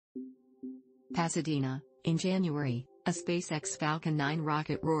Pasadena. In January, a SpaceX Falcon 9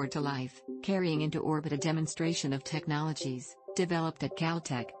 rocket roared to life, carrying into orbit a demonstration of technologies, developed at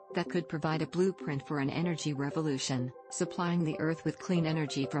Caltech, that could provide a blueprint for an energy revolution, supplying the Earth with clean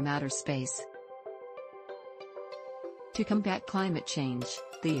energy from outer space. To combat climate change,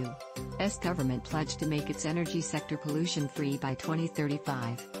 the U.S. government pledged to make its energy sector pollution-free by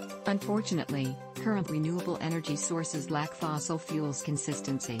 2035. Unfortunately, current renewable energy sources lack fossil fuels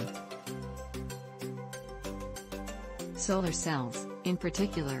consistency. Solar cells, in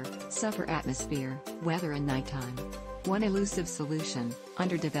particular, suffer atmosphere, weather and nighttime. One elusive solution,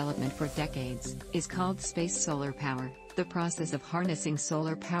 under development for decades, is called space solar power, the process of harnessing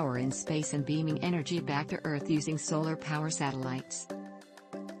solar power in space and beaming energy back to Earth using solar power satellites.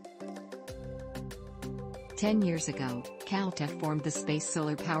 10 years ago, Caltech formed the Space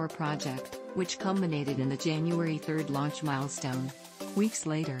Solar Power Project, which culminated in the January 3 launch milestone. Weeks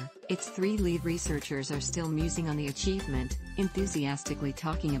later, its 3 lead researchers are still musing on the achievement, enthusiastically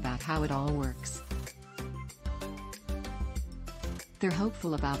talking about how it all works. They're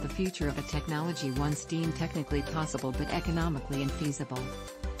hopeful about the future of a technology once deemed technically possible but economically infeasible.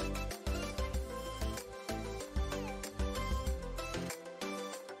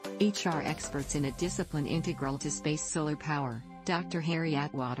 HR experts in a discipline integral to space solar power, Dr. Harry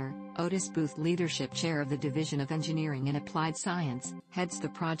Atwater, Otis Booth Leadership Chair of the Division of Engineering and Applied Science, heads the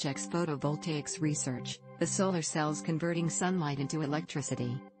project's photovoltaics research, the solar cells converting sunlight into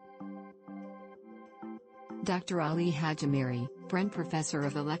electricity. Dr. Ali Hajimiri, Bren Professor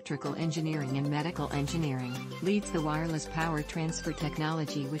of Electrical Engineering and Medical Engineering, leads the wireless power transfer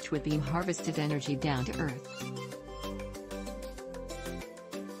technology which would beam harvested energy down to Earth.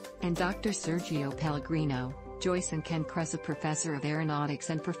 And Dr. Sergio Pellegrino, Joyce and Kresa Professor of Aeronautics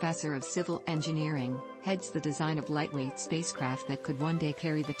and Professor of Civil Engineering, heads the design of lightweight spacecraft that could one day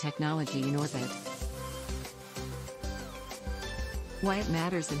carry the technology in orbit. Why it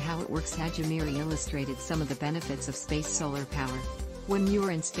matters and how it works. Hajimiri illustrated some of the benefits of space solar power. When you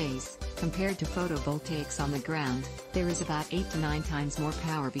are in space, compared to photovoltaics on the ground, there is about 8 to 9 times more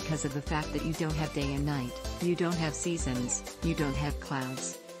power because of the fact that you don't have day and night, you don't have seasons, you don't have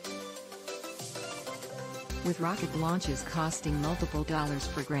clouds. With rocket launches costing multiple dollars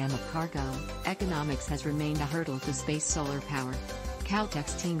per gram of cargo, economics has remained a hurdle to space solar power.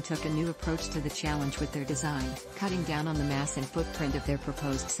 Caltech's team took a new approach to the challenge with their design, cutting down on the mass and footprint of their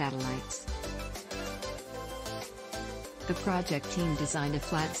proposed satellites. The project team designed a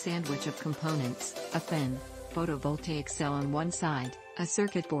flat sandwich of components, a thin, photovoltaic cell on one side, a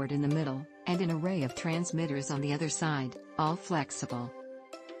circuit board in the middle, and an array of transmitters on the other side, all flexible.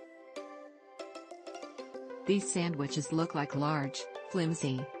 These sandwiches look like large,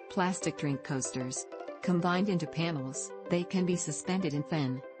 flimsy, plastic drink coasters. Combined into panels, they can be suspended in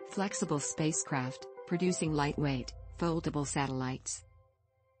thin, flexible spacecraft, producing lightweight, foldable satellites.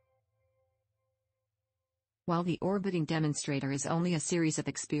 While the orbiting demonstrator is only a series of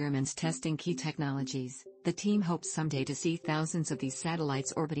experiments testing key technologies, the team hopes someday to see thousands of these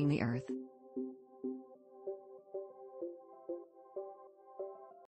satellites orbiting the Earth.